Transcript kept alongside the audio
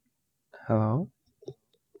Hello,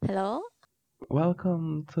 Hello?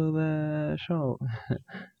 welcome to the show.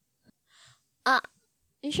 Ah,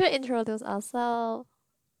 you should introduce ourselves.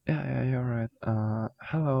 Yeah, you're right.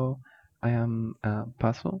 Hello, I am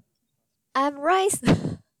Paso, I'm Rice.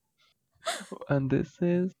 and this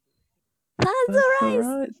is Paso Paso Rice.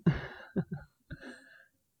 Rice.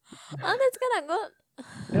 Oh, that's kind of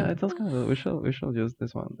Yeah, it sounds good. kind of good. We should use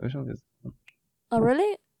this one. We should use Oh,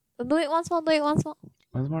 really? Do it once more. Do it once more.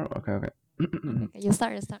 once more. Okay. Okay. You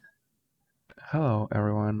start. You start. Hello,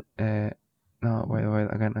 everyone. No, wait.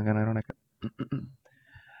 Again. I don't like it.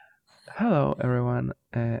 Hello, everyone.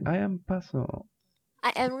 I am Paso,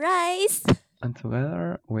 I am Rice. and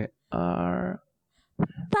together we are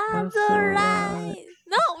Paso Paso Rice. Rice.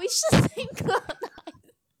 No, we should synchronize.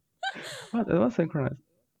 What? It was synchronized.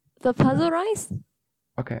 The Paso Rice?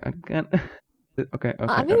 Okay, again. Okay, I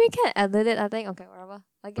okay. mean, we can edit it, I think. Okay, whatever.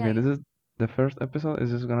 Okay, Okay. this is the first episode. Is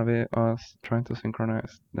just gonna be us trying to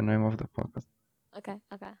synchronize the name of the podcast. Okay.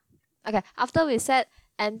 Okay. Okay. After we said,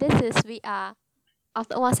 and this is we are.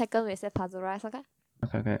 After 1 second, we said Paso Rice. Okay.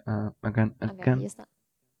 Okay. Again, Okay. again. You start.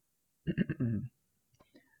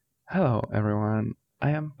 Hello, everyone.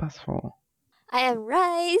 I am Pasful, I am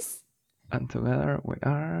Rice. and together we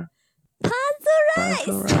are Paso Rice.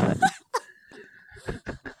 Pasurize.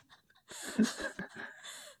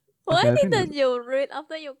 Why Okay, I think this. didn't you read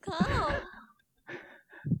after you count?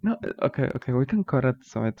 No, okay. We can cut it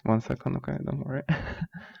so it's 1 second. Okay, don't worry.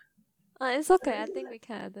 It's okay. I think we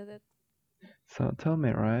can edit it. So tell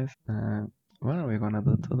me, Rice, what are we gonna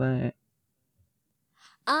do today?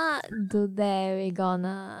 Today we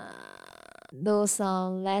gonna do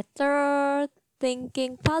some letter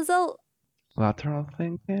thinking puzzle. Lateral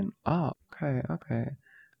thinking? Oh, okay.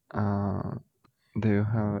 Uh, do you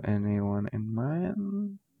have anyone in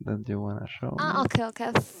mind that you wanna show me?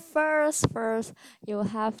 Okay. First, you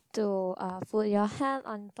have to put your hand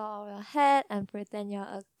on top of your head and pretend you're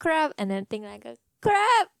a crab, and then think like a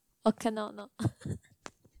crab. Okay, no.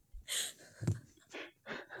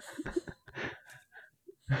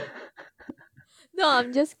 No,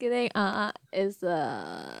 I'm just kidding. I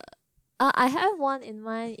have one in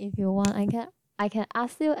mind. If you want, I can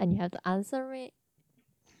ask you, and you have to answer me.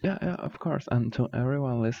 Yeah, of course. And to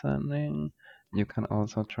everyone listening, you can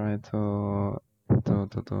also try to to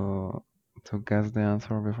to to guess the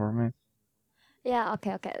answer before me. Yeah.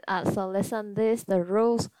 Okay. So listen, this the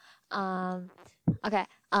rules. Um. Okay.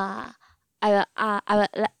 I will. I will.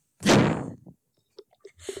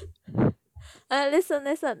 Listen.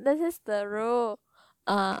 This is the rule.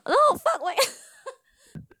 No. Fuck. Wait.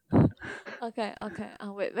 Okay.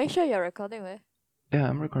 Wait. Make sure you're recording. Wait. Yeah,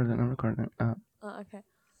 I'm recording. I'm recording. Okay. Okay.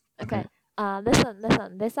 Okay.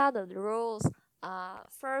 Listen. These are the rules.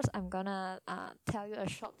 First, I'm gonna tell you a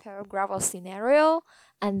short paragraph of scenario,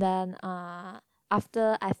 and then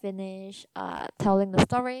after I finish telling the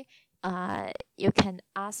story, you can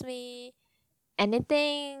ask me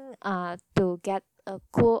anything to get a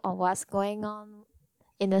clue on what's going on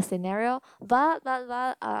in the scenario. But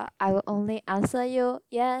I will only answer you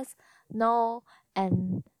yes, no,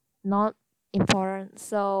 and not important.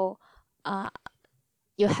 So uh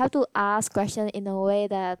you have to ask question in a way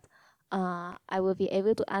that I will be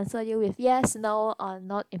able to answer you with yes, no, or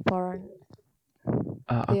not important. Do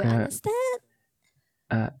you Okay. understand?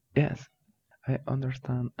 Yes, I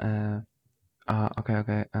understand.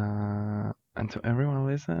 Okay. And to everyone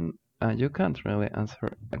listen, you can't really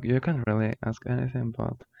answer. You can't really ask anything,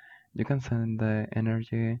 but you can send the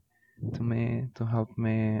energy to me to help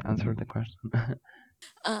me answer the question.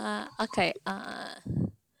 Okay.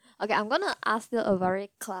 Okay. I'm gonna ask you a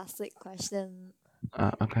very classic question.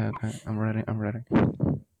 Okay. I'm ready. I'm ready.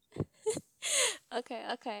 Okay.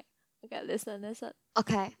 Listen.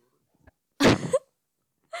 Okay.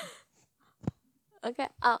 Okay.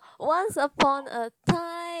 Once upon a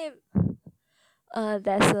time,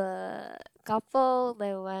 there's a couple.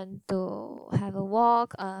 They went to have a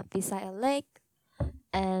walk beside a lake,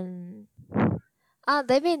 and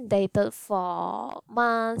they've been dated for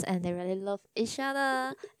months, and they really love each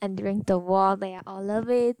other. And during the walk, they are all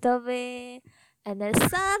lovey-dovey. And then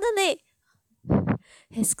suddenly,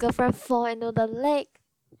 his girlfriend fall into the lake,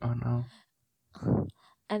 Oh no.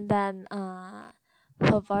 and then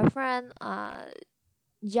her boyfriend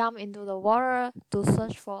jump into the water to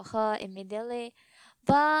search for her immediately.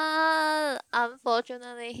 But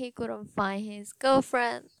unfortunately, he couldn't find his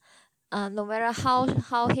girlfriend. No matter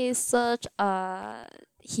how he searched,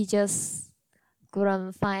 he just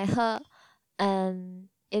couldn't find her. And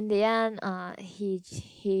in the end,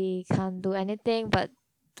 he can't do anything but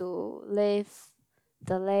to leave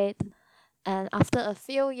the lake. And after a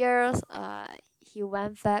few years, he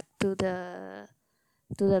went back to the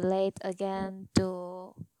lake again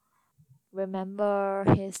to remember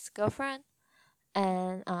his girlfriend.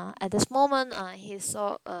 And at this moment, he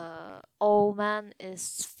saw a old man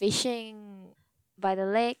is fishing by the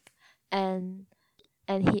lake, and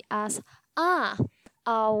he asked, ah,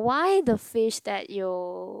 why the fish that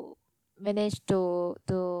you managed to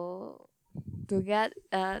get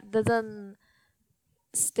doesn't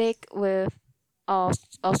stick with or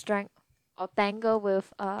strength or tangle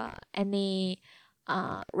with any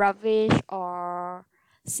rubbish or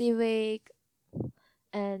seaweed.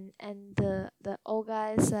 And the old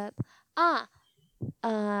guy said, ah,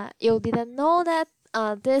 you didn't know that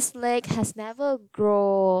this lake has never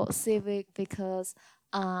grown seaweed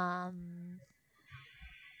um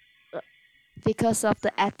because of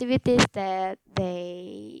the activities that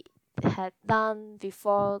they had done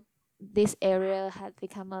before this area had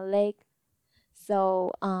become a lake.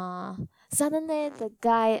 So suddenly the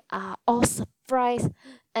guy are all surprised,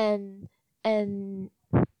 and and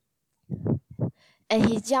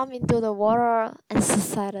he jumped into the water and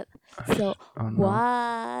suicided. So Oh no.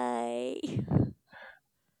 why?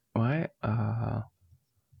 Why?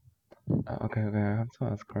 Okay, okay. I have to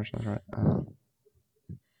ask questions, right?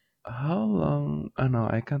 How long? Oh no,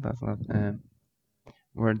 I can't ask that.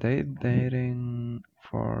 Were they dating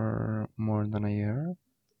for more than a year?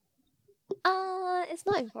 It's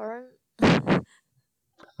not important.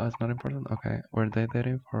 Oh, it's not important. Okay. Were they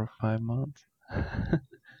dating for 5 months?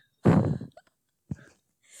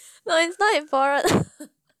 No, it's not important.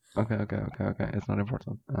 Okay, okay, okay, okay. It's not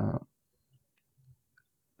important.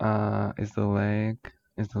 Is the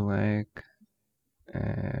lake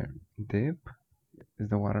uh deep? Is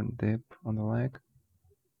the water deep on the lake?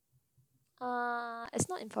 It's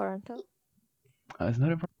not important too. It's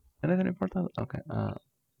not important. Anything important? Okay.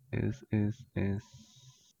 Is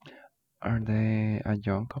are they a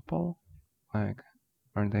young couple? Like,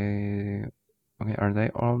 are they okay? Are they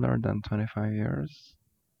older than 25 years?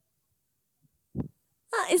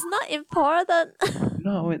 It's not important.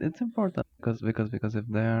 No, it's important because if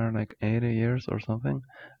they're like 80 years or something,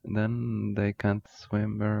 then they can't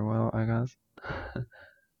swim very well, I guess.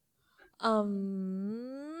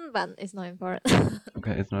 But it's not important.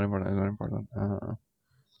 Okay, it's not important. It's not important.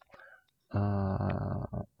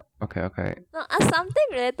 Uh, okay, okay. No, something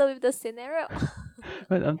related with the scenario.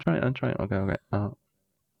 Wait, I'm trying. I'm trying. Okay, okay.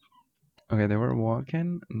 Okay. They were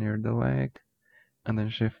walking near the lake, and then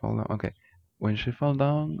she fell down. Okay, when she fell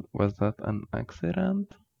down, was that an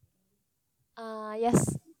accident?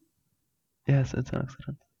 Yes. Yes, it's an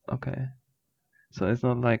accident. Okay. So it's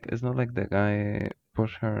not like the guy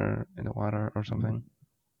pushed her in the water or something.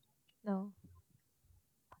 No.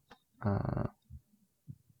 Uh,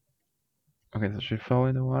 okay, so she fell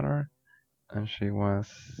in the water and she was.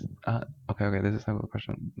 Okay, okay. This is a good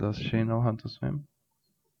question. Does she know how to swim?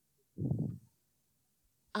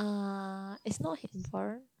 It's not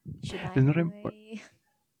important. Should I It's not important. anyway?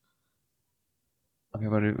 Okay,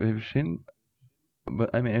 but but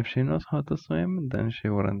I mean, if she knows how to swim, then she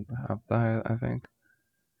wouldn't have died. I think.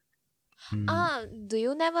 Mm, Do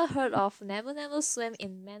you never heard of never never swim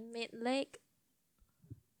in man-made lake?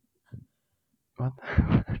 what?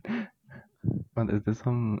 What is this?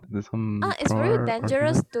 Some It's very thriller or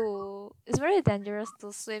dangerous something?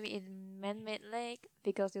 to swim in man-made lake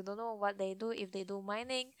because you don't know what they do. If they do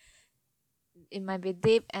mining, it might be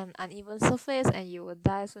deep and uneven surface, and you will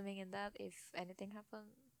die swimming in that if anything happens.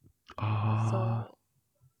 Ah. So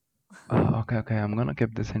Okay, okay. I'm gonna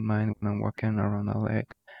keep this in mind when I'm walking around the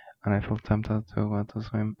lake, and I feel tempted to want to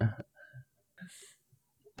swim.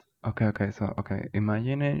 Okay, okay. So, okay.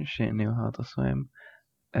 Imagining she knew how to swim.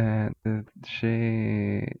 Did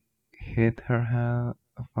she hit her head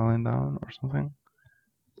falling down or something?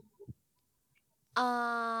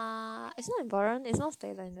 it's not important. It's not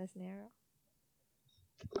stated in the scenario.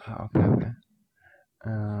 Okay, okay.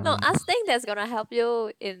 No, Um, I think that's gonna help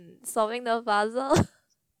you in solving the puzzle.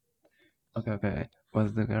 okay, okay.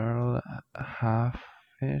 Was the girl half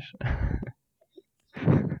fish?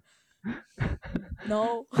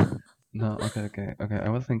 No. No, okay, okay, okay. I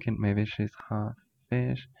was thinking maybe she's half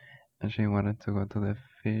fish and she wanted to go to the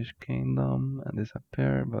fish kingdom and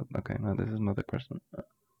disappear, but okay, no, this is not the question.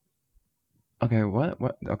 Okay, what?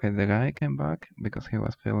 Okay, the guy came back because he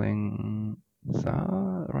was feeling sad,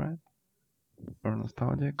 right? Or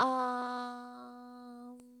nostalgic?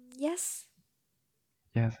 Yes.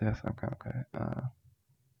 Yes, yes, okay, okay.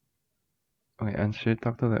 Okay, and she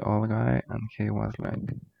talked to the old guy and he was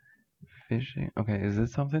like fishing. Okay, is it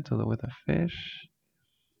something to do with the fish?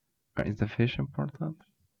 Or is the fish important?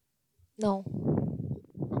 No.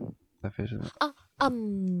 The fish is. Uh,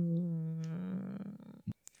 um.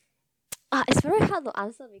 It's very hard to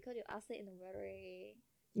answer because you ask it in a very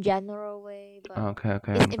general way, but Okay,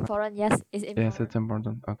 okay. it's important. Yes, it's Yes, important. it's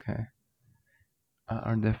important. Okay.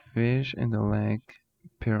 Are the fish in the lake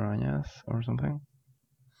piranhas or something?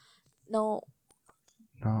 No.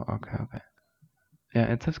 No. Okay, okay. Yeah,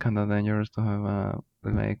 it is kind of dangerous to have a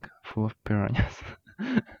lake full of piranhas.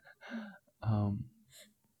 um.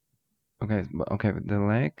 Okay, okay. The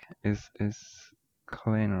lake is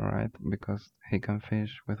clean, right? Because he can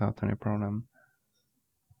fish without any problem.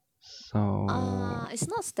 So It's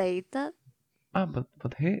not stated.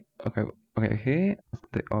 but he okay he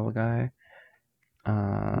the old guy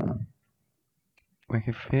when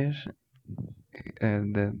he fish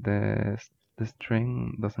the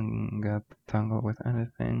string doesn't get tangled with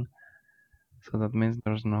anything, so that means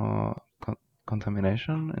there's no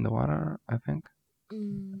contamination in the water, I think.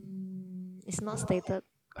 It's not stated.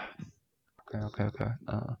 Okay.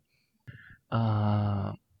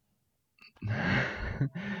 Uh,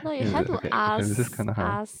 No, you yeah, have to okay, this is kind of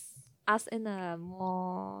hard. ask in a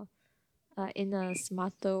more in a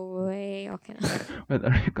smarter way. Okay. Wait,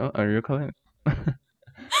 are you calling? uh,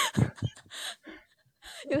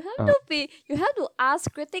 You have to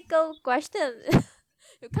ask critical questions.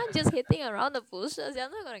 You can't just hitting around the bushes. You're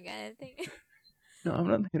not gonna get anything. no, I'm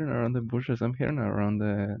not hitting around the bushes. I'm hitting around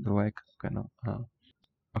the lake, kind of.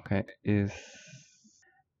 Okay, is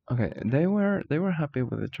okay. They were happy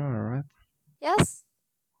with each other, right? Yes.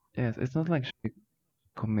 Yes, it's not like she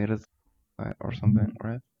committed suicide or something,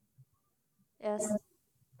 right? Yes.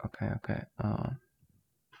 Okay.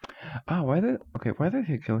 Why did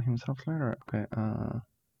he kill himself later? Okay.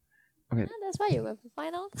 Yeah, that's why you will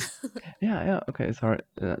find out. Yeah. Okay. Sorry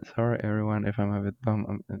everyone if I'm a bit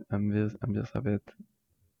dumb. I'm just a bit.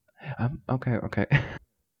 Okay.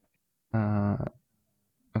 Uh,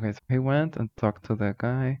 okay. So he went and talked to the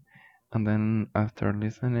guy, and then after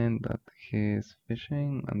listening that he's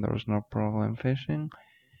fishing and there's no problem fishing,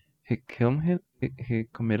 he killed him. He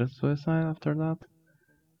committed suicide after that.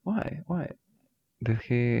 Why? Why? Did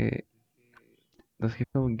he? Does he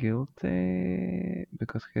feel guilty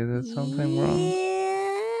because he did something wrong?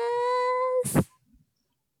 Yes.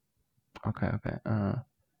 Okay.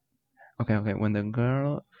 Okay. When the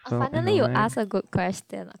girl fell in the Finally, you lake. ask a good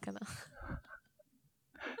question. Okay.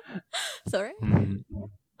 Sorry. Mm,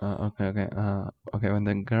 okay. When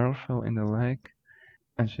the girl fell in the lake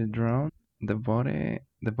and she drowned, the body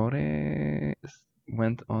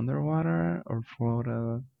went underwater or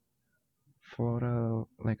floated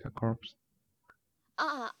like a corpse.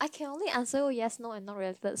 I can only answer yes, no, and not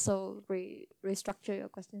related. So restructure your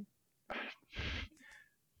question.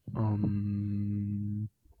 Um.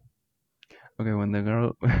 Okay. When the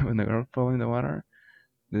girl when the girl fell in the water,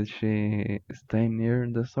 did she stay near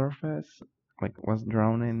the surface? Like was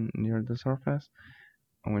drowning near the surface?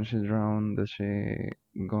 And when she drowned, did she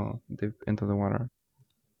go deep into the water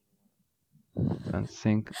and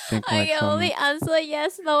sink I like can some? only answer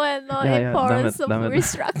yes, no, and not Yeah. Damn it. importance of Damn it.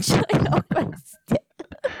 restructure your question.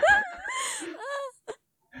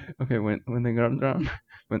 Okay. When the girl drowned,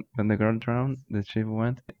 when the girl drowned, did she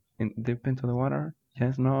went deep into the water?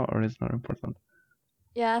 Yes, no, or it's not important.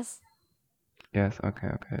 Yes. Yes. Okay.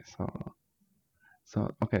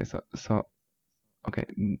 Okay.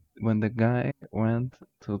 When the guy went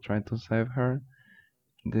to try to save her,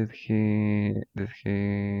 did he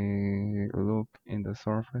look in the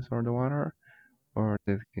surface or the water, or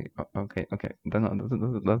did he? Okay.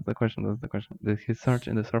 That's the question. That's the question. Did he search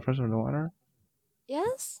in the surface or the water?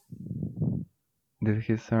 Yes. Did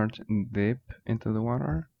he search deep into the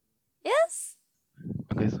water? Yes.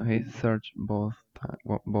 Okay, so he searched both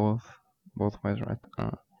ways, right?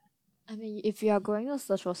 I mean, if you are going to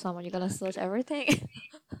search for someone, you're gonna search everything.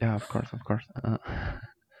 Yeah, of course.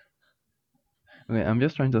 Okay, I'm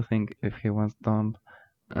just trying to think if he was dumb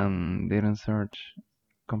and didn't search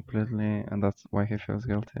completely, and that's why he feels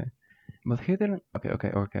guilty. But he didn't.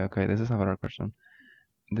 Okay. This is a better question.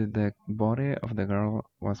 Did the body of the girl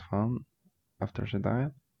was found after she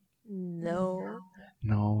died? No.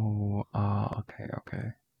 No. Okay.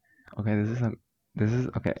 This is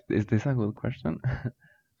okay. Is this a good question?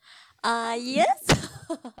 Yes.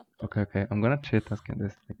 Okay. I'm gonna cheat asking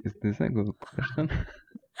this. Like, is this a good question?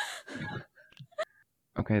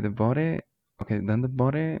 Okay, the body. Okay, then the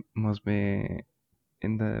body must be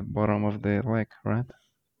in the bottom of the lake, right?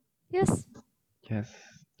 Yes. Yes.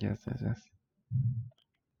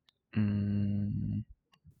 Mm,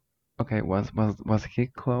 okay, was he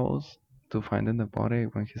close to finding the body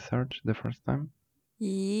when he searched the first time? Oh,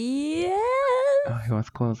 Yes. he was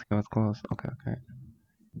close. He was close. Okay.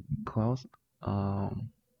 Close.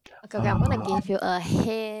 Okay, I'm gonna Uh, give you a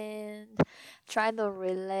hint. trying to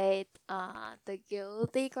relate the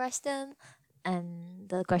guilty question and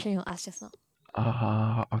the question you asked just now.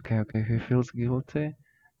 Okay, okay. He feels guilty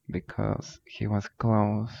because he was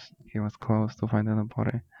close. He was close to finding the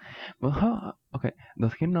body. But how? Okay,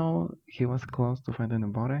 does he know he was close to finding the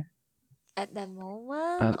body? At that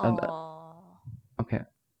moment, At, at, or okay,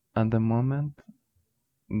 at the moment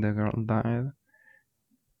the girl died.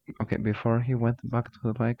 Okay, before he went back to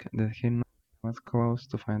the lake, did he know he was close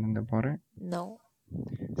to finding the body? no?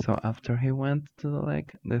 So after he went to the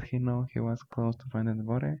lake, did he know he was close to finding the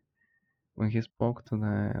body? When he spoke to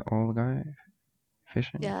the old guy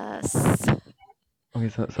fishing? Yes, Okay,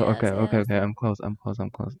 so okay, yes, okay, yes. okay. I'm close.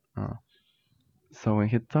 So when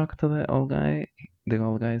he talked to the old guy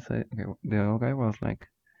said, okay, the old guy was like,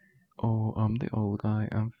 "Oh, I'm the old guy.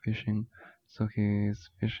 I'm fishing." So he's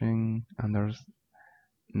fishing, and there's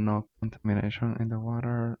no contamination in the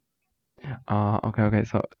water. Okay, okay.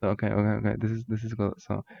 Okay. This is good.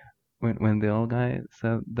 So when the old guy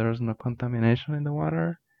said there's no contamination in the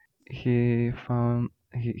water, he found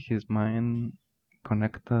his mind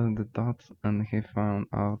connected the dots, and he found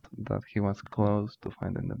out that he was close to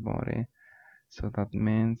finding the body. So that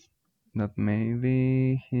means that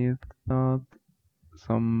maybe he thought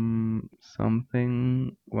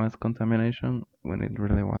something was contamination when it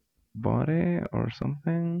really was body or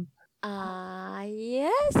something.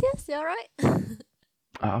 Yes, yes, you're right.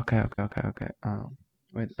 Okay.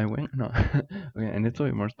 Wait, I win? No. Okay, I need to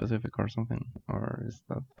be more specific or something. Or is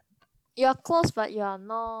that You're close, but you are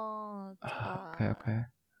not. okay.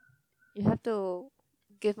 You have to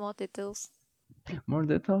give more details. More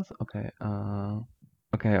details? Okay.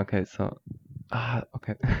 So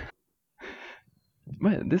okay.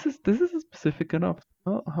 Wait, this is specific enough.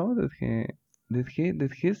 How did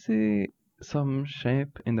he see some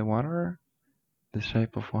shape in the water? The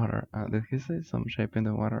shape of water. Did he see some shape in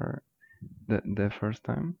the water the first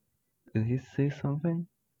time? Did he see something?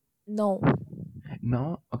 No.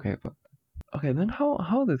 No? Okay, but okay, then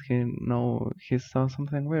how did he know he saw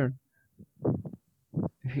something weird?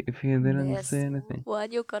 If he didn't see That's anything.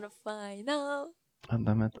 what you're gonna find out. Oh,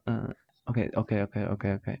 damn it. Okay.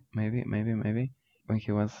 Maybe. When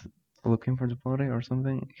he was looking for the body or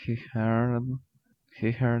something, he heard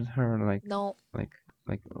her No.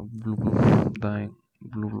 like blue dying.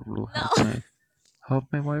 Blue, No. help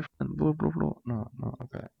my wife and blue. No,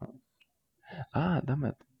 okay. Damn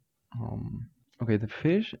it. Okay, the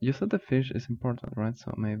fish. You said the fish is important, right?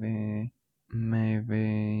 So maybe,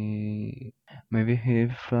 maybe he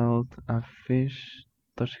felt a fish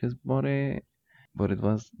touch his body, but it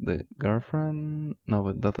was the girlfriend. No,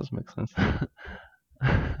 but that doesn't make sense.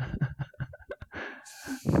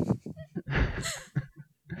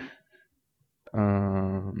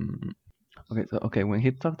 um. Okay. When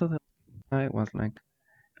he talked to the guy, it was like,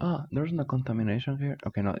 there's no contamination here.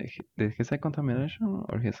 Okay, no, did he say contamination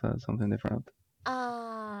or he said something different?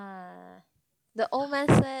 Ah, the old man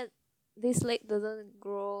said this lake doesn't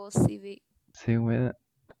grow seaweed. Seaweed.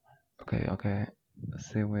 Okay.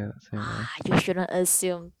 Seaweed. You shouldn't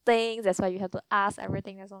assume things. That's why you have to ask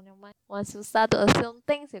everything that's on your mind. Once you start to assume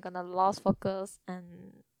things, you're gonna lose focus and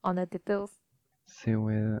on the details.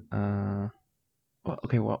 Seaweed. Well,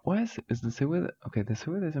 okay. Why is the seaweed? Okay, the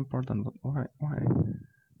seaweed is important, but why? Why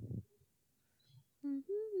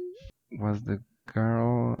was the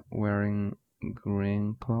girl wearing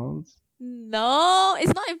green clothes? No,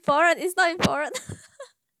 it's not important. It's not important.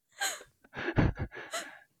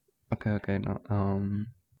 Okay. No.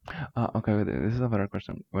 Okay. Wait, this is a better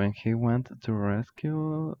question. When he went to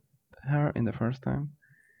rescue her in the first time,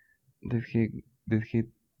 did he? Did he?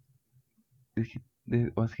 Did he?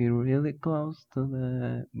 Was he really close to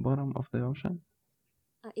the bottom of the ocean?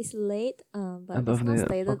 It's late. But And it's of not the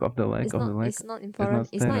stated. of the lake It's of not. the lake? It's not It's not important.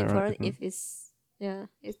 It's not stated, right? important It's not. if it's. Yeah,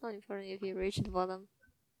 it's not important if you reach the bottom.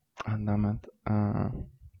 Damn it.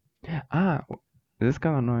 Ah, this is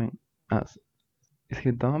kind of annoying. Is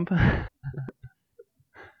he dumb?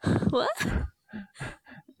 What?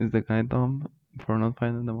 Is the guy dumb for not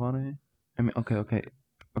finding the body? I mean, okay.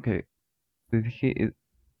 Did he?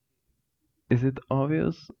 Is it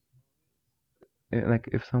obvious? Like,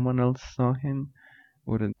 if someone else saw him,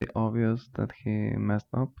 would it be obvious that he messed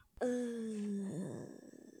up?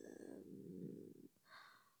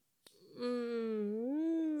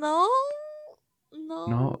 No, no.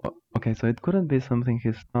 No. Okay, so it couldn't be something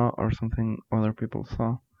he saw or something other people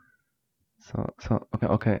saw. So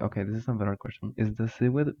okay. This is a better question. Is the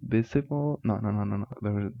seaweed visible? No.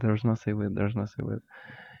 There's no seaweed. There's no seaweed.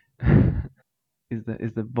 Is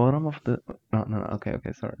the bottom of the no. Okay.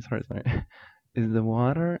 Sorry. Is the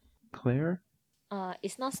water clear?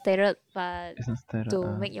 It's not stated, but It's not stated.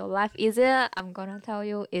 to make your life easier, I'm gonna tell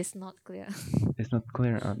you it's not clear. It's not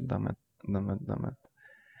clear. Damn it, damn it, damn it.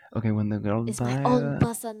 Okay, when the girl It's my own died.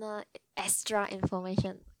 personal extra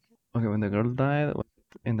information. Okay, when the girl died, was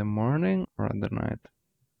it in the morning or at the night?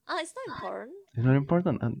 It's not important. It's not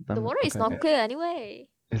important. The Damn it. water is Okay, not okay. clear anyway.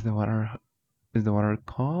 Is the water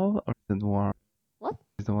cold or is it warm? What?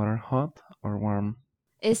 Is the water hot or warm?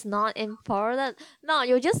 It's not important. No,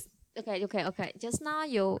 you just okay. Just now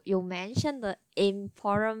you mentioned the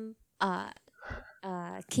important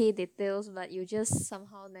key details, but you just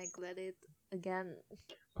somehow neglected again.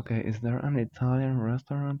 Okay, is there an Italian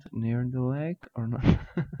restaurant near the lake or not?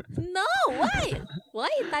 No, why? Why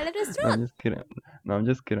Italian No, I'm restaurant? just kidding. No, I'm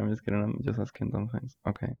just kidding. I'm just kidding. I'm just asking dumb things.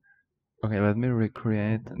 Okay. Okay, let me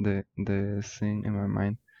recreate the scene in my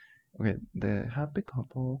mind. Okay, the happy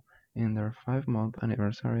couple in their 5-month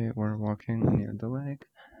anniversary were walking near the lake,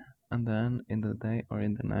 and then in the day or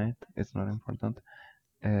in the night, it's not important.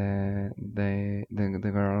 The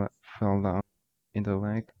girl fell down in the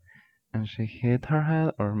lake, and she hit her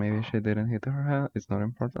head, or maybe she didn't hit her head. It's not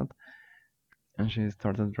important. And she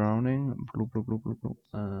started drowning. Bloop, bloop, bloop, bloop, bloop.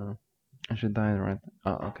 And she died, right?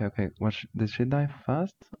 Okay, okay. Did she die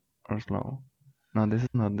fast or slow? No, this is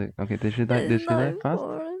not the. Okay, did she die? It's Did she not die fast?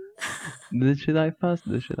 important. Did she die fast?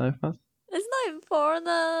 Did she die fast? It's not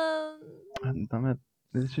important. Damn it.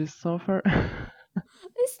 Did she suffer?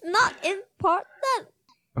 It's not important.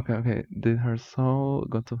 Okay, okay. Did her soul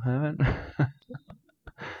go to heaven?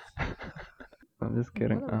 I'm just I'm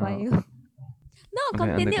kidding. gonna buy you. No, Okay,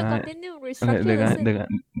 and the guy. continue. Okay, Restructure the scene.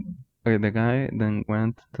 the guy then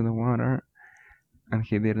went to the water, and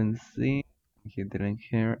he didn't see, he didn't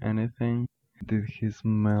hear anything. Did he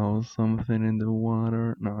smell something in the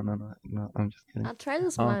water? No, no, no, no. I'm just kidding. I'll try to Oh,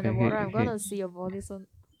 smile in okay, the water. I'm he. gonna see your body soon.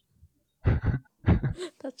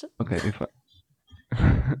 Touch it. Okay, if I.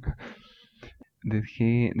 Did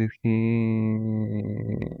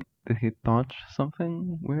he touch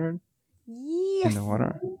something weird in Yes. the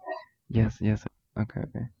water? Yes, yes. Okay,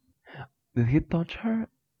 okay. Did he touch her?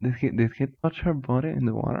 Did he touch her body in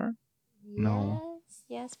the water? No. Yes.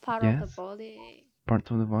 Yes. Part of the Yes. body.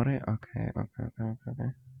 Part of the body. Okay, okay, okay, okay,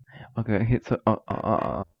 okay. Okay. He so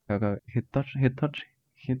okay. He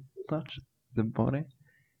touched the body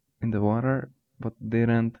in the water, but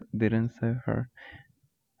didn't save her.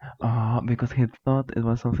 Because he thought it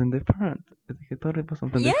was something different. He thought it was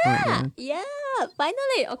something different, Yeah. right? Yeah.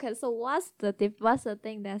 Finally. Okay. So what's the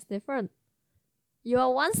thing that's different? You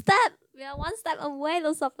are one step. We are one step away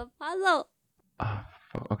to solve the puzzle.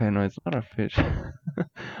 Fuck. Okay, no, it's not a fish. Okay,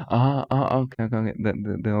 okay, okay.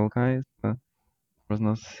 The old guy was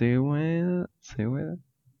not seaweed. Seaweed?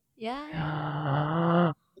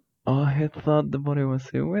 Yeah. Oh, he thought the body was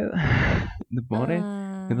seaweed. The body?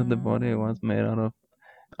 He thought the body was made out of.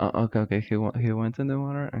 Okay, okay. He went in the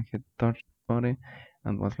water and he touched the body,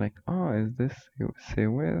 and was like, "Oh, is this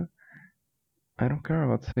seaweed? I don't care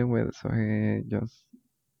about seaweed." So he just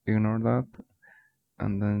ignored that.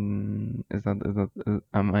 And then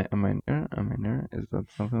am I near? Am I near? Is that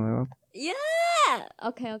something like that? Yeah.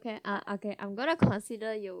 Okay. Okay. Okay. I'm gonna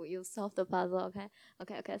consider you solve the puzzle. Okay.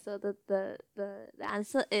 Okay. Okay. So the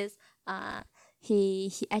answer is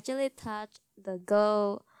he actually touched the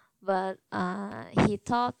girl, but he Yeah, yeah,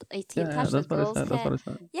 touched the that's what I girl's said. That's hair. what I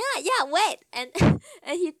said. Yeah. Yeah. Wait. And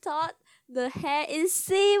and he thought the hair is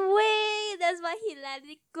seaweed. That's why he let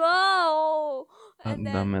it go. And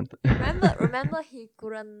Damn then it. remember he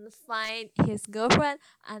couldn't find his girlfriend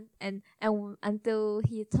and until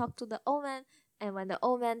he talked to the old man, and when the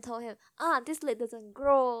old man told him this lake doesn't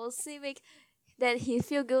grow civic, then he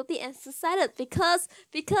feel guilty and suicided because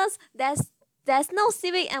there's no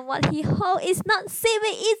civic, and what he hold is not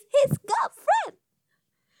civic, is his girlfriend.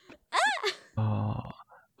 Oh,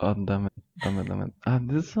 damn it, damn it, damn it.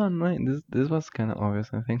 This is so annoying. This was kind of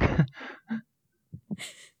obvious, I think.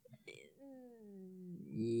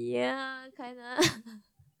 Yeah, kinda.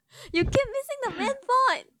 You keep missing the main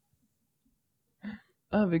point.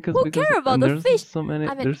 Because Who care about and the fish? there's so many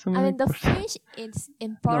The questions. fish is No,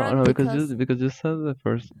 important no, because because you said the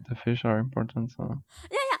fish are important, so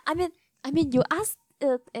yeah. I mean you asked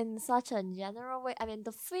it in such a general way. I mean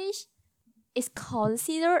the fish is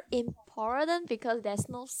considered important because there's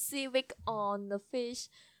no civic on the fish.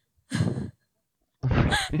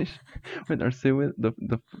 fish. Wait, are seaweed the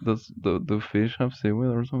fish have seaweed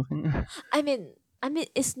or something? I mean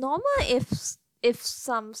it's normal if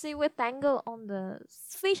some seaweed tangle on the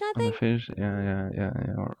fish, I On the think. fish? Yeah, yeah, yeah,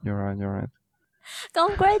 yeah. You're right, you're right.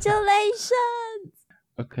 Congratulations.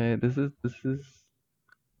 Okay, this is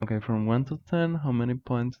okay. From 1 to 10, how many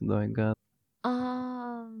points do I get?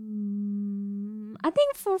 Um I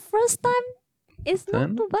think for first time, it's not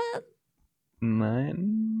 10, too bad.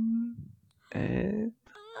 9, 8.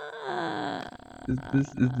 Uh, Is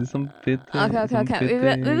this some okay. pity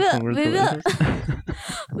congratulations?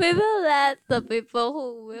 We will let the people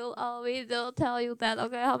who will our video tell you that.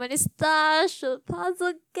 Okay, how many stars should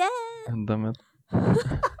puzzle get? Damn it.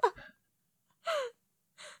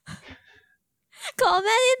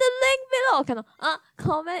 Comment in the link below. Okay, no.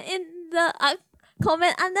 Comment in the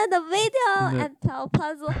comment under the video The- and tell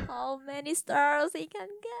Puzzle how many stars he can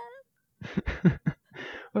get.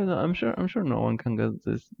 Well, no, I'm sure no one can get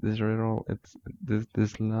this riddle. It's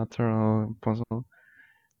this lateral puzzle.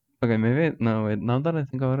 Okay, maybe no. Wait, now that I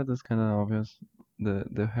think about it, it's kind of obvious.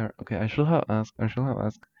 The hair. Okay, I should have asked.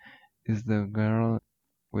 Is the girl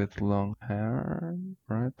with long hair,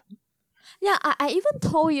 right? Yeah, I even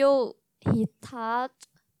told you he touched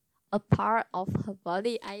a part of her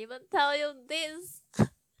body. I even tell you this.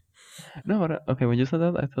 No, but okay. When you said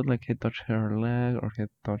that, I thought like he touched her leg or he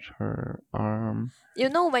touched her arm You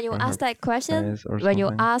know, when you or ask her that question, face or when you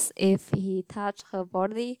something. ask if he touched her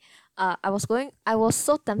body, I was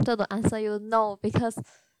so tempted to answer you no, because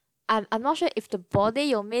I'm not sure if the body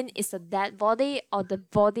you mean is the dead body or the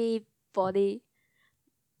body,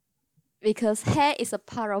 because hair is a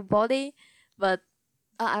part of body, but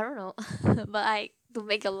I don't know. But to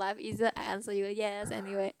make your life easier, I answer you yes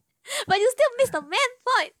anyway. But you still missed the main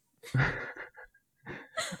point.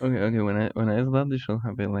 Okay. When I asked that, you should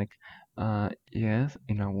have been like, yes,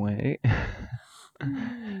 in a way.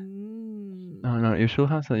 No, you should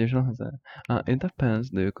have said. It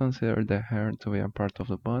depends. Do you consider the hair to be a part of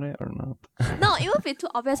the body or not? No, it would be too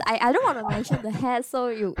obvious. I don't want to mention the hair, so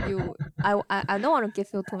I don't want to give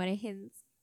you too many hints.